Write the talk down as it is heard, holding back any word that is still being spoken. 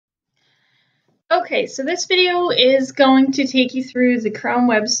Okay, so this video is going to take you through the Chrome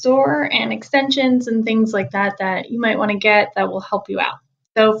Web Store and extensions and things like that that you might want to get that will help you out.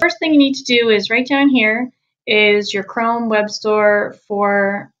 So first thing you need to do is right down here is your Chrome Web Store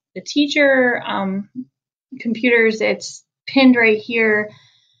for the teacher computers. It's pinned right here.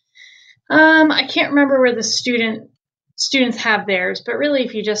 I can't remember where the students have theirs, but really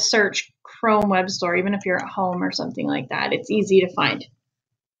if you just search Chrome Web Store, even if you're at home or something like that, it's easy to find.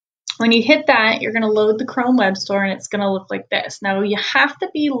 When you hit that, you're going to load the Chrome Web Store and it's going to look like this. Now you have to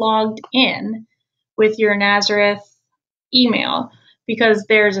be logged in with your Nazareth email because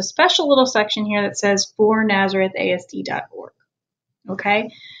there's a special little section here that says for nazarethasd.org.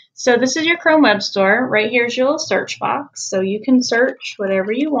 Okay, so this is your Chrome Web Store. Right here's your little search box, so you can search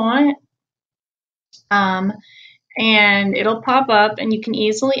whatever you want. And it'll pop up and you can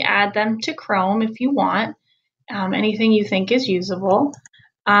easily add them to Chrome if you want, anything you think is usable.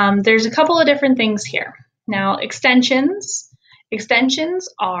 There's a couple of different things here. Now, extensions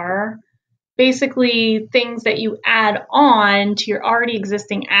are basically things that you add on to your already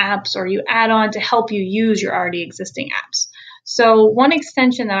existing apps, or you add on to help you use your already existing apps. So one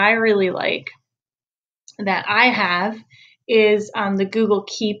extension that I really like that I have is the Google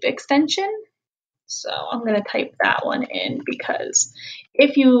Keep extension. So I'm going to type that one in because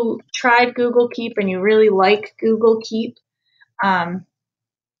if you tried Google Keep and you really like Google Keep,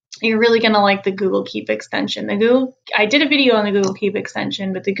 you're really going to like the Google Keep extension. I did a video on the Google Keep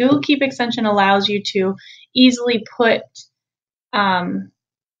extension, but the Google Keep extension allows you to easily put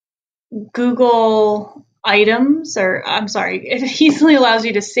Google items, or I'm sorry, it easily allows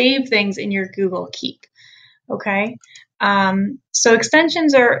you to save things in your Google Keep. Okay, so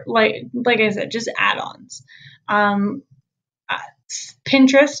extensions are like I said, just add-ons.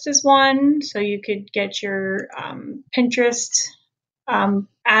 Pinterest is one, so you could get your Pinterest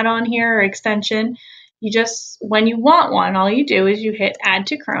add-on here or extension. You just, when you want one, all you do is you hit add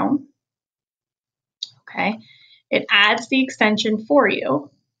to Chrome. Okay, it adds the extension for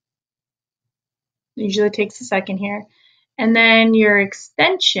you. It usually takes a second here. And then your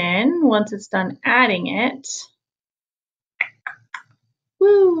extension, once it's done adding it,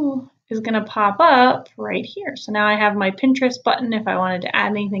 is going to pop up right here. So now I have my Pinterest button. If I wanted to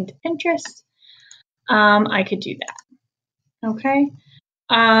add anything to Pinterest, I could do that. Okay.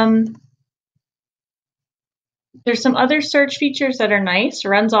 There's some other search features that are nice.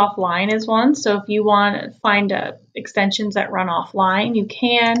 Runs offline is one. So if you want to find extensions that run offline, you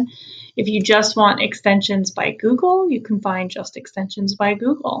can. If you just want extensions by Google, you can find just extensions by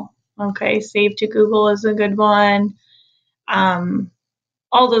Google. Okay, Save to Google is a good one.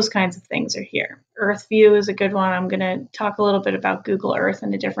 All those kinds of things are here. Earth View is a good one. I'm going to talk a little bit about Google Earth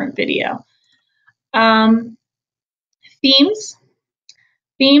in a different video. Themes.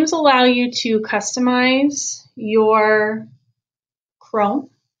 Themes allow you to customize your Chrome.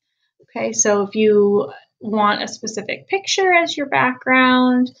 Okay, so if you want a specific picture as your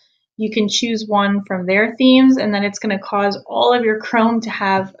background, you can choose one from their themes, and then it's going to cause all of your Chrome to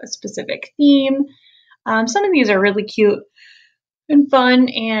have a specific theme. Some of these are really cute and fun,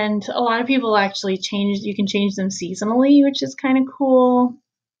 and a lot of people actually you can change them seasonally, which is kind of cool.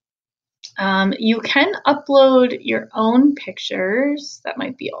 You can upload your own pictures. That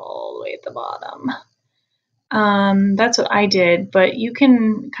might be all the way at the bottom. That's what I did, but you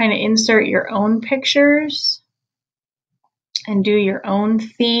can kind of insert your own pictures and do your own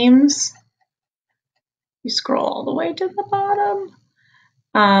themes. You scroll all the way to the bottom.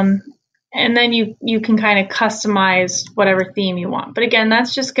 And then you can kind of customize whatever theme you want. But again,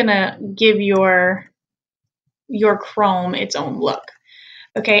 that's just going to give your Chrome its own look.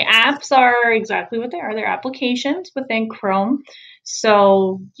 Okay, apps are exactly what they are. They're applications within Chrome.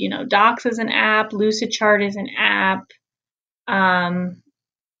 So, Docs is an app, Lucidchart is an app.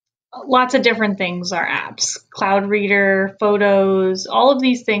 Lots of different things are apps. Cloud Reader, Photos, all of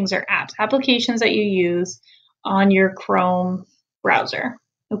these things are apps, applications that you use on your Chrome browser.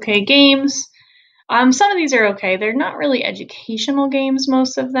 Okay, games. Some of these are okay. They're not really educational games,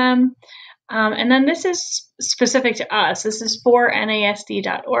 most of them. And then this is specific to us. This is for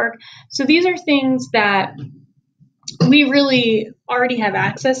NASD.org. So these are things that we really already have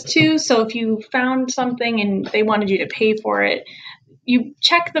access to. So if you found something and they wanted you to pay for it, you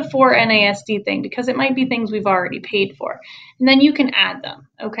check the for NASD thing because it might be things we've already paid for. And then you can add them,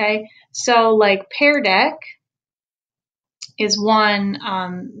 okay? So like Pear Deck is one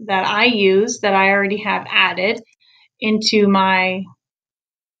that I use that I already have added into my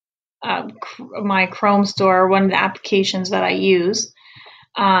Chrome store, one of the applications that I use.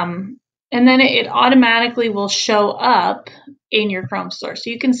 And then it automatically will show up in your Chrome store. So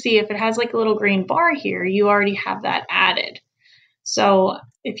you can see if it has like a little green bar here, you already have that added. So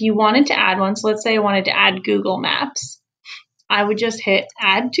if you wanted to add one, so let's say I wanted to add Google Maps, I would just hit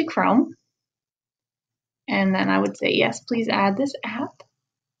add to Chrome. And then I would say, yes, please add this app.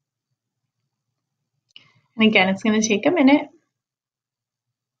 And again, it's going to take a minute.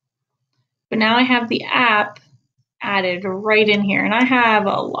 But now I have the app added right in here. And I have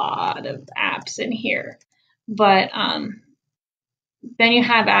a lot of apps in here. But then you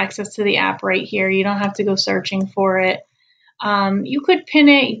have access to the app right here. You don't have to go searching for it. You could pin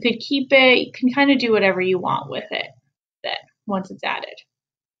it, you could keep it, you can kind of do whatever you want with it then once it's added.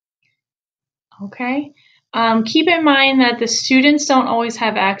 Okay. Keep in mind that the students don't always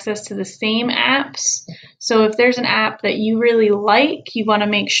have access to the same apps. So if there's an app that you really like, you want to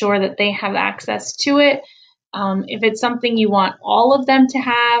make sure that they have access to it. If it's something you want all of them to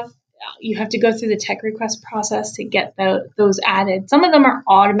have, you have to go through the tech request process to get those added. Some of them are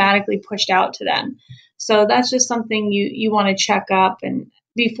automatically pushed out to them. So that's just something you want to check up, and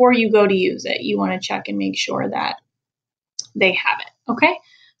before you go to use it, you want to check and make sure that they have it. Okay.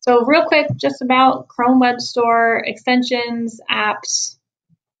 So real quick, just about Chrome Web Store, extensions, apps,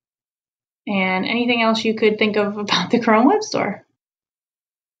 and anything else you could think of about the Chrome Web Store.